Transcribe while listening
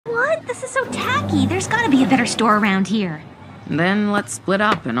Lucky, there's gotta be a better store around here. Then let's split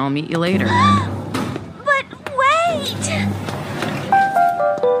up and I'll meet you later. But wait!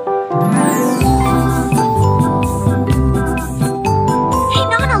 Hey,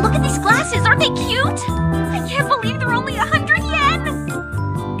 Nana, look at these glasses. Aren't they cute? I can't believe they're only 100 yen.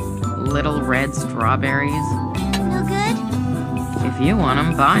 Little red strawberries. No good? If you want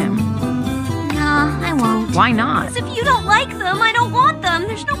them, buy them. No, I won't. Why not? Because if you don't like them, I don't want them.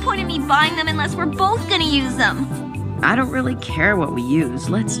 There's no point in me buying them unless we're both gonna use them. I don't really care what we use.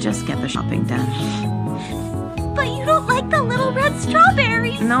 Let's just get the shopping done. But you don't like the little red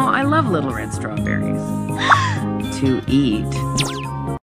strawberries. No, I love little red strawberries. To eat.